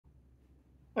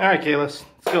All right, Kalis,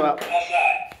 let's go out.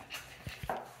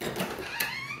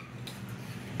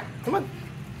 Come on.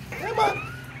 Come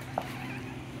on.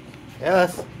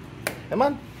 Kalis, come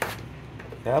on.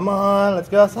 Come on, let's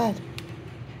go outside.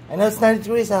 I know it's 90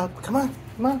 degrees out, but come on.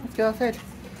 Come on, let's go outside.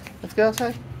 Let's go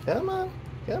outside. Come on.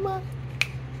 Come on.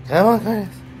 Come on, Kalis.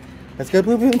 Let's go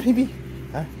poo-poo and pee-pee.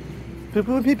 Huh?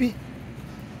 Poo-poo and pee-pee.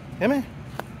 Come here.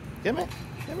 Come here.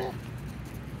 Come here.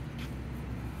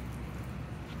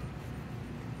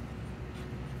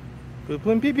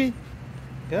 Poo-poo and pee-pee.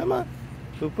 Come on.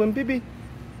 Poo-poo and pee-pee.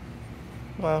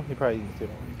 Well, you probably still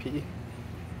don't want to pee.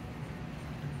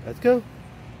 Let's go.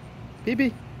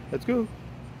 Pee-pee. Let's go.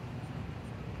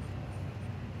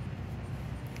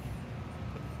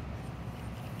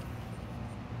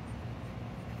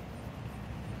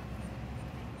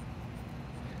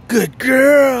 Good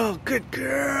girl. Good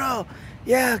girl.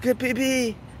 Yeah, good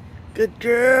pee-pee. Good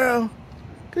girl.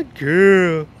 Good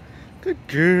girl. Good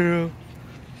girl.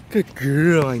 Good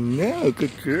girl, I know,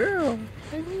 good girl.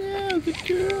 I know, good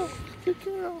girl. Good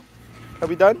girl. Are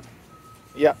we done?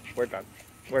 Yeah, we're done.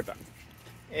 We're done.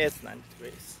 It's 90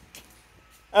 degrees.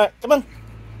 Alright, come on.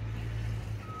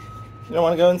 You don't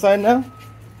want to go inside now?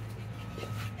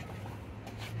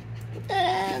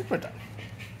 And we're done.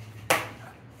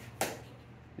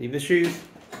 Leave the shoes.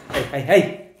 Hey, hey,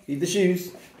 hey! Leave the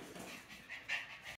shoes.